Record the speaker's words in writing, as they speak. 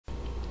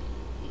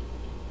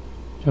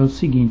É o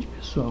seguinte,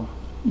 pessoal,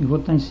 eu vou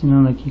estar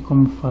ensinando aqui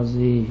como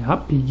fazer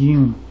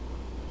rapidinho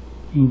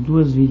em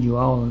 2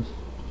 videoaulas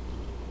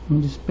um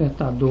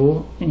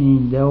despertador em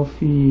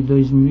Delphi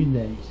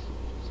 2010,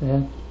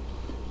 certo?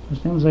 Nós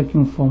temos aqui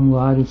um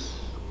formulário,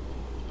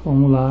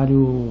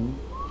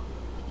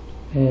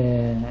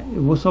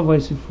 eu vou salvar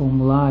esse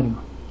formulário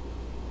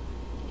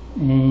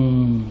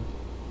em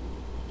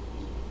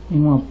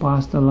uma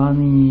pasta lá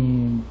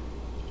em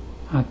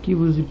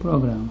arquivos e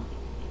programa.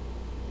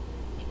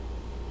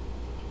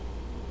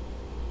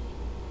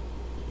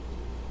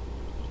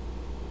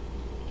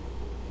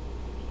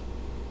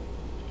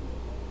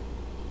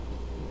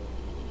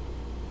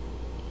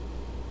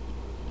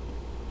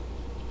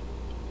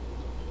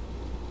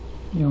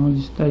 E onde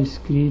está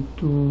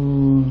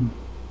escrito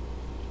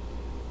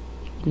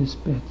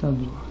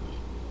Despertador,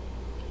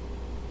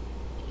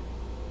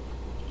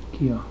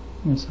 aqui ó,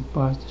 nessa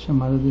pasta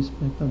chamada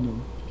Despertador.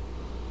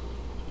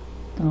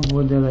 Então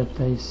vou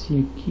deletar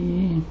esse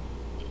aqui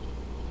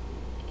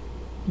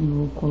e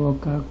vou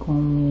colocar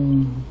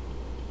como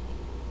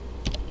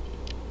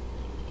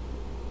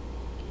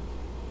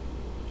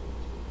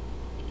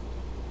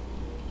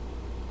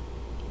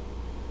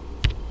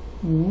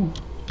o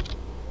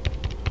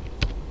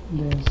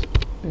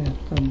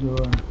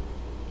Despertador.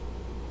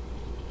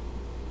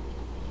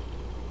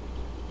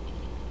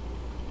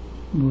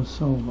 Vou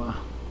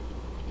salvar.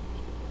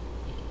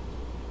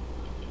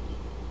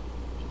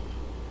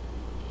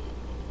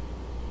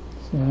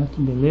 Certo,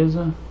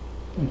 beleza?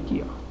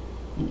 Aqui ó,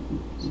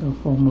 esse é o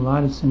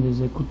formulário sendo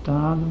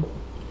executado.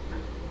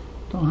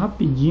 Então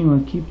rapidinho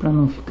aqui, para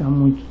não ficar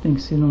muito, tem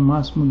que ser no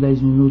máximo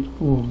 10 minutos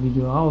por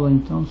vídeo aula.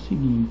 Então é o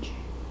seguinte,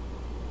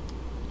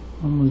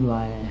 vamos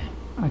lá,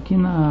 aqui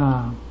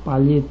na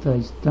paleta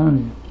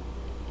standard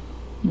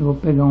eu vou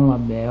pegar um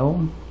label,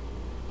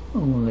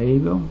 um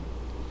label,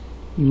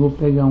 e vou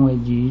pegar um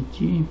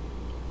edit,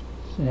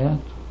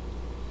 certo?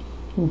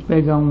 Vou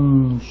pegar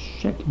um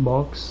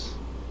checkbox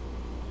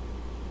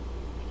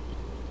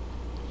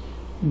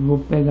e vou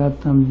pegar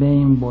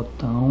também um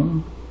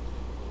botão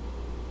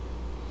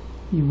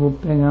e vou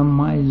pegar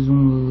mais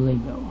um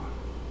label,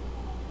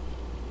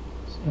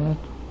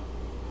 certo?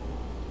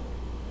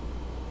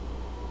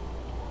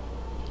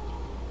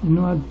 E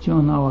no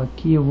adicional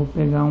aqui eu vou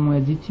pegar um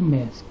edit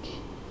mask,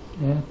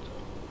 certo?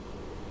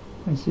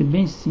 Vai ser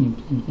bem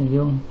simples,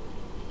 entendeu?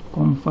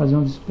 Como fazer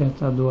um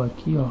despertador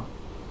aqui, ó.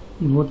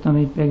 E vou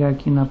também pegar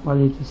aqui na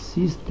paleta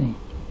System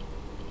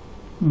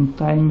um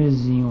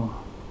timerzinho, ó,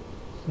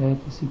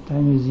 certo? Esse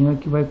timerzinho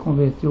aqui vai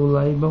converter o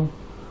label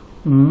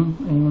 1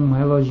 em um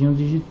reloginho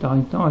digital.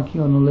 Então aqui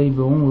ó, no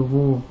label 1 eu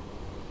vou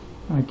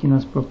aqui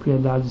nas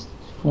propriedades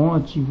de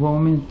fonte e vou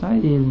aumentar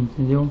ele,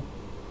 entendeu?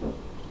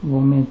 Vou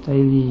aumentar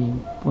ele,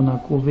 pôr na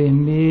cor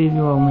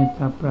vermelho,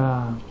 aumentar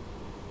para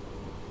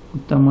o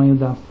tamanho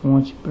da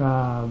fonte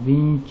para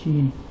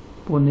 20,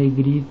 pôr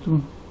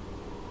negrito,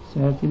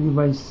 certo? Ele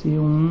vai ser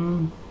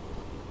um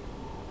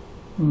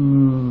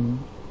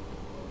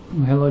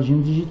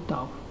reloginho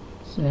digital,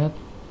 certo?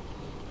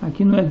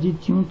 Aqui no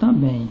edit 1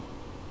 também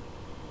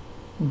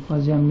vou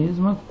fazer a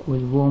mesma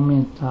coisa, vou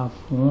aumentar a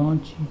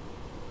fonte,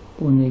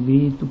 pôr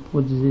negrito,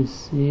 pôr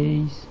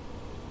 16,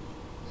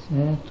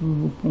 certo?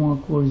 Vou pôr uma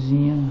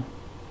corzinha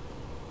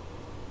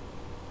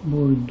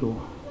bordô,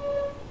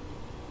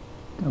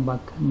 fica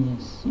bacaninha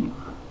assim,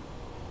 ó.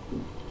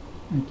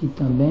 Aqui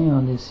também, ó,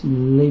 nesse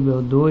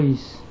label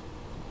 2,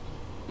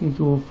 o que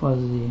eu vou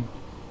fazer?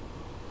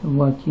 Eu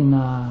vou aqui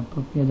na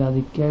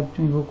propriedade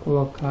caption e vou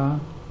colocar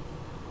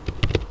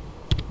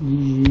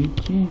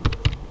digite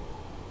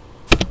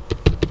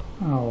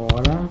a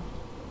hora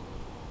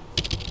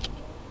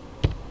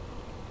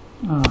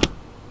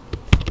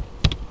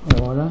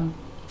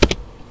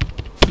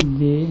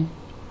de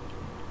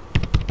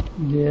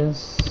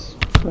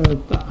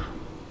despertar.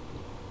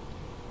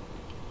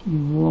 E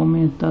vou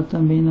aumentar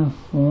também na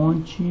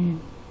fonte,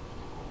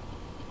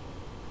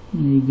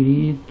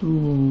 negrito,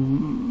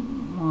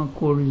 uma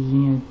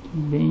corzinha aqui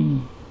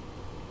bem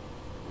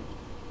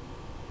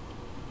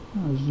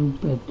azul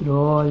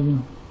petróleo,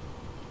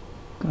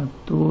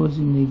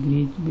 14,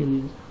 negrito,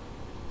 beleza.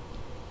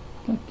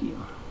 Tá aqui,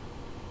 ó,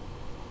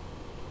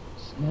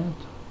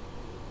 certo?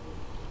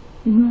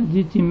 E no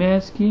edit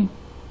mask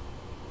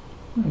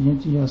a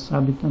gente já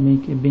sabe também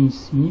que é bem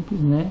simples,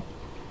 né?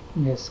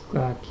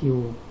 Mesclar aqui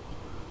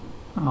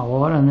a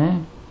hora,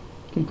 né?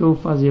 O que eu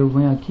vou fazer? Eu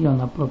venho aqui ó,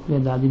 na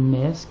propriedade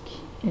mask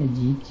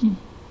edit,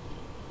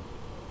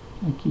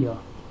 aqui ó,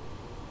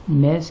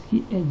 mask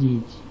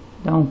edit,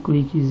 dá um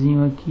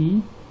cliquezinho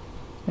aqui,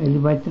 aí ele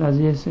vai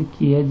trazer esse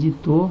aqui,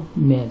 editor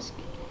mask.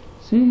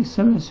 Você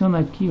seleciona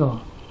aqui ó,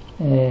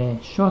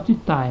 short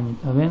time,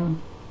 tá vendo?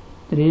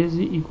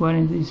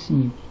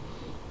 13:45.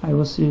 Aí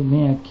você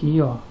vem aqui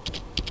ó,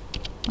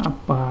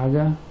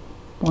 apaga,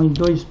 põe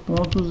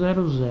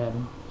 2.00,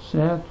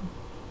 certo?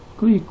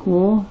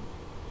 Clicou,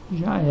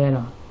 já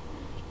era.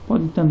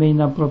 Pode também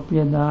na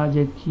propriedade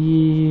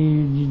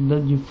aqui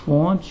de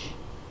fonte,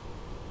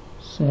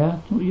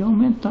 certo? E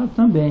aumentar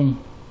também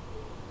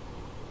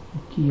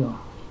aqui ó,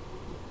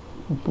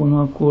 Vou pôr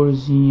uma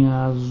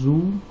corzinha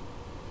azul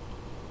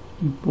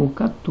e pôr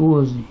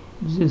 14,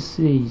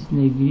 16,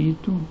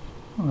 negrito.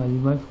 Ó, ele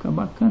vai ficar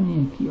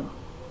bacaninha aqui, ó.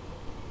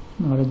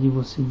 Na hora de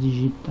você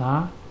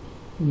digitar,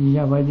 ele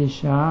já vai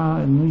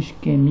deixar no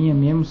esqueminha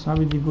mesmo,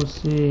 sabe, de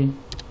você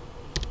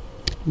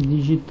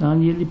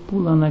digitando e ele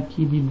pulando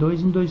aqui de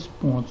 2 em 2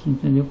 pontos,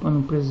 entendeu? Para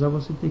não precisar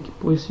você ter que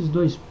pôr esses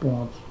 2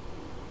 pontos.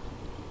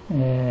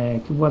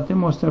 Que eu vou até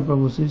mostrar para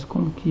vocês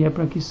como que é,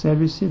 para que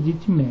serve esse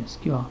Edit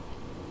Mask, ó.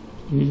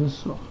 Veja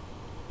só.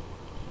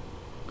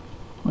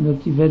 Quando eu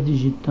estiver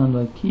digitando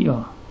aqui,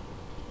 ó,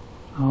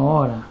 a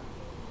hora,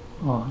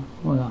 ó,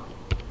 olha lá,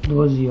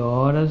 12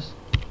 horas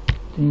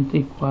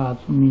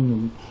 34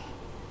 minutos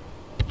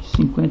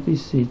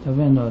 56, tá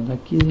vendo? Ó,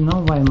 daqui ele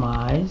não vai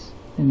mais,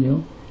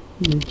 entendeu?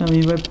 E ele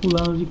também vai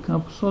pulando de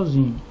campo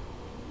sozinho,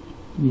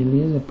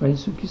 beleza? É para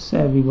isso que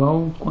serve,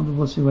 igual quando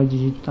você vai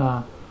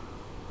digitar,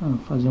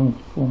 fazer um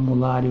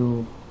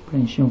formulário,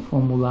 preencher um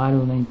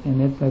formulário na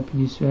internet, vai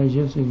pedir seu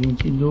RG, seu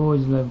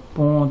 22, leva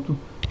ponto,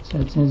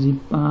 700 e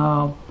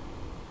pau,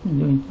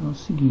 entendeu? Então é o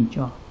seguinte,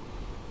 ó,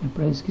 é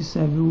para isso que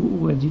serve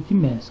o Edit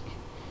Mask.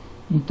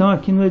 Então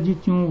aqui no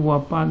Edit 1 eu vou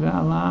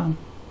apagar lá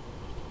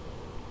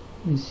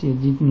esse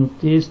Edit no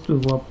texto, eu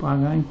vou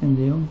apagar,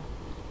 entendeu?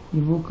 E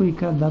vou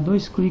clicar, dar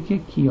 2 cliques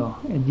aqui, ó,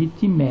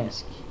 Edit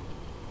Mask.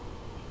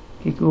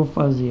 O que que eu vou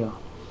fazer, ó?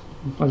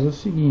 Vou fazer o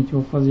seguinte, eu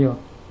vou fazer, ó,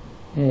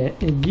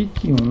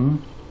 Edit 1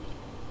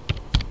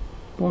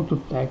 ponto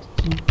text.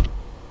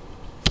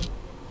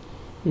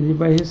 Ele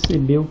vai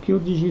receber o que eu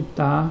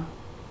digitar,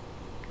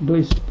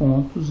 2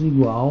 pontos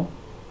igual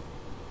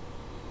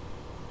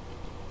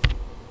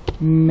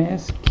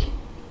mask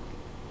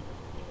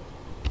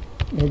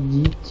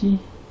edit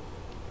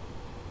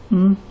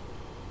 1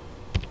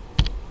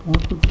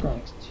 ponto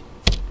text.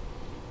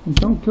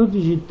 Então o que eu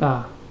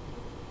digitar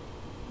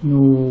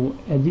no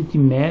Edit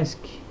Mask,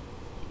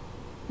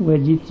 o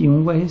Edit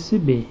 1 vai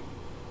receber,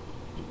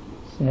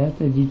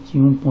 certo? Edit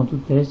 1 ponto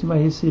text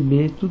vai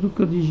receber tudo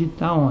que eu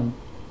digitar onde?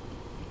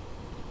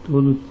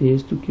 Todo o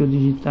texto que eu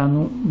digitar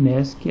no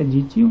Mask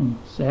Edit 1,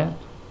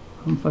 certo?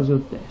 Vamos fazer o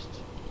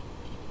teste.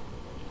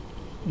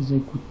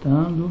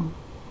 Executando.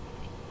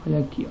 Olha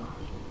aqui, ó.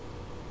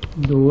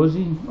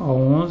 12, ó,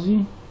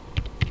 11,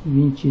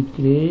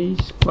 23,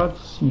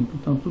 4, 5.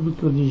 Então tudo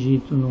que eu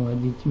digito no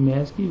Edit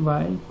Mask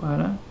vai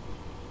para...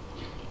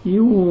 E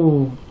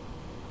o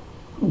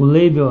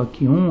label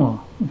aqui 1, ó,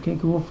 o que é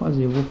que eu vou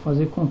fazer? Eu vou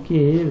fazer com que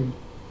ele...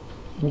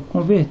 Vou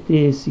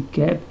converter esse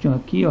caption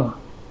aqui, ó.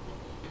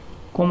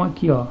 Como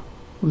aqui, ó,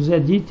 os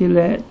edit ele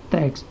é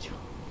text,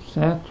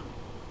 certo?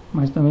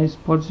 Mas também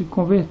pode se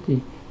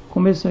converter.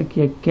 Como esse aqui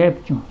é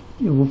caption,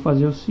 eu vou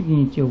fazer o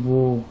seguinte, eu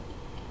vou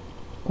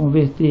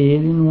converter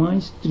ele numa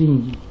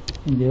string,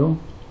 entendeu?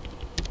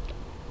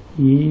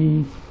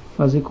 E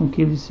fazer com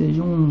que ele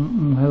seja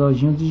um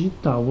reloginho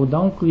digital. Vou dar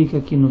um clique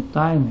aqui no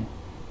timer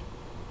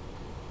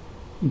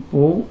e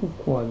pôr o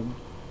código.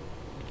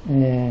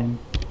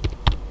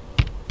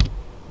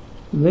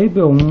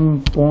 Label 1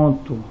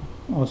 ponto.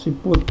 Ó, se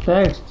por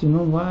text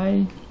não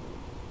vai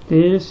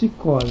ter esse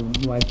código,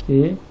 vai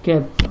ter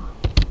caption,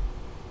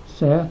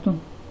 certo?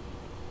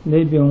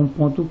 Label 1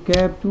 ponto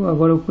caption.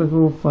 Agora o que eu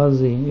vou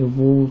fazer? Eu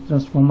vou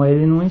transformar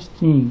ele numa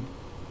string.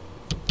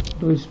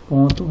 2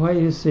 pontos, vai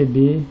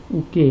receber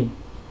o que?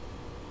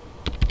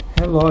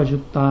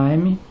 Relógio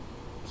time,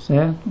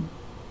 certo?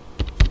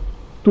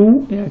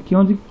 To é aqui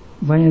onde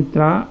vai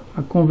entrar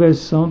a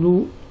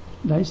conversão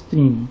da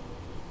string.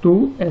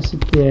 To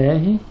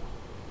str,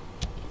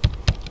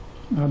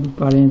 abre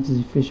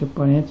parênteses, fecha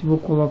parênteses, vou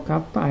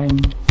colocar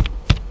time,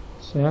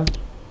 certo?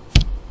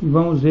 E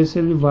vamos ver se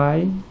ele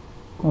vai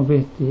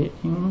converter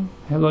em um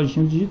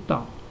reloginho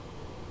digital.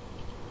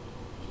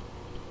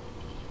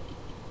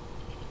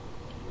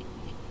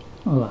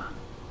 Olha lá,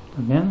 tá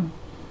vendo?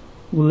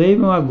 O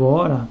label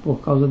agora, por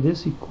causa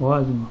desse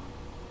código,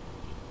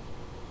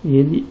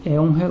 ele é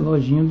um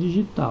reloginho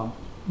digital.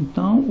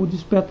 Então o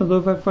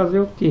despertador vai fazer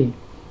o que?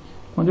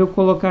 Quando eu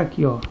colocar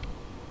aqui, ó,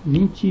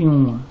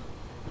 21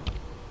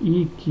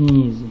 e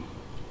 15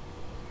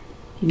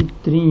 e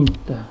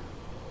 30,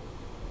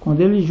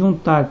 quando ele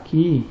juntar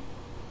aqui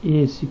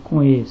esse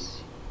com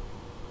esse,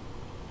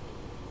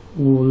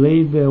 o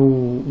label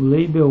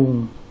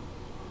 1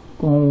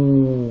 com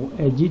o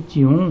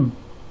edit 1,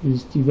 eles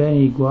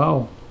estiverem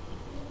igual,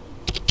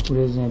 por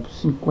exemplo,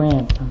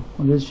 50,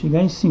 quando eles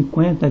chegar em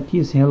 50 aqui,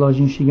 esse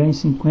reloginho chegar em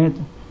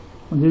 50,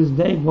 quando eles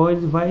der igual,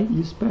 ele vai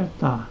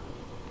despertar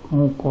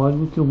com o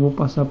código que eu vou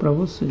passar para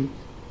vocês,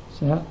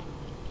 certo?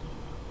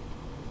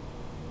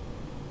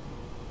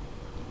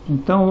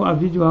 Então a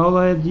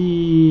videoaula é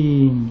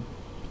de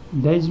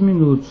 10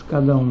 minutos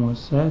cada uma,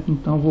 certo?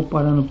 Então eu vou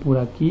parando por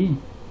aqui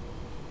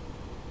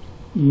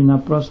e na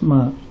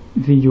próxima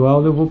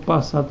videoaula eu vou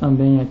passar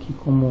também aqui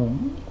com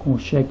o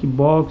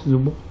checkbox,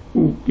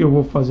 o que eu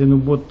vou fazer no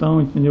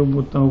botão, entendeu? O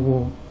botão eu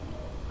vou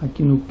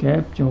aqui no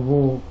caption, eu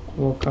vou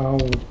colocar o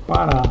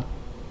parar,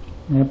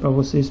 né, para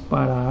vocês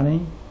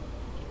pararem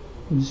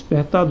o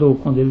despertador.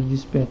 Quando ele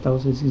despertar,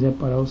 vocês quiserem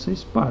parar,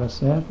 vocês param,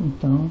 certo?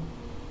 Então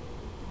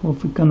Vou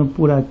ficando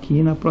por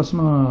aqui. Na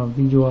próxima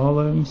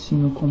videoaula eu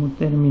ensino como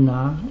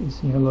terminar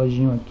esse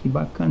reloginho aqui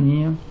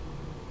bacaninha.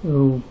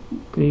 Eu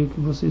creio que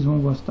vocês vão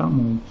gostar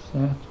muito,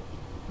 certo?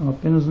 É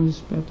apenas um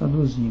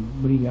despertadorzinho.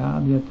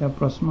 Obrigado e até a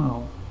próxima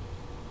aula.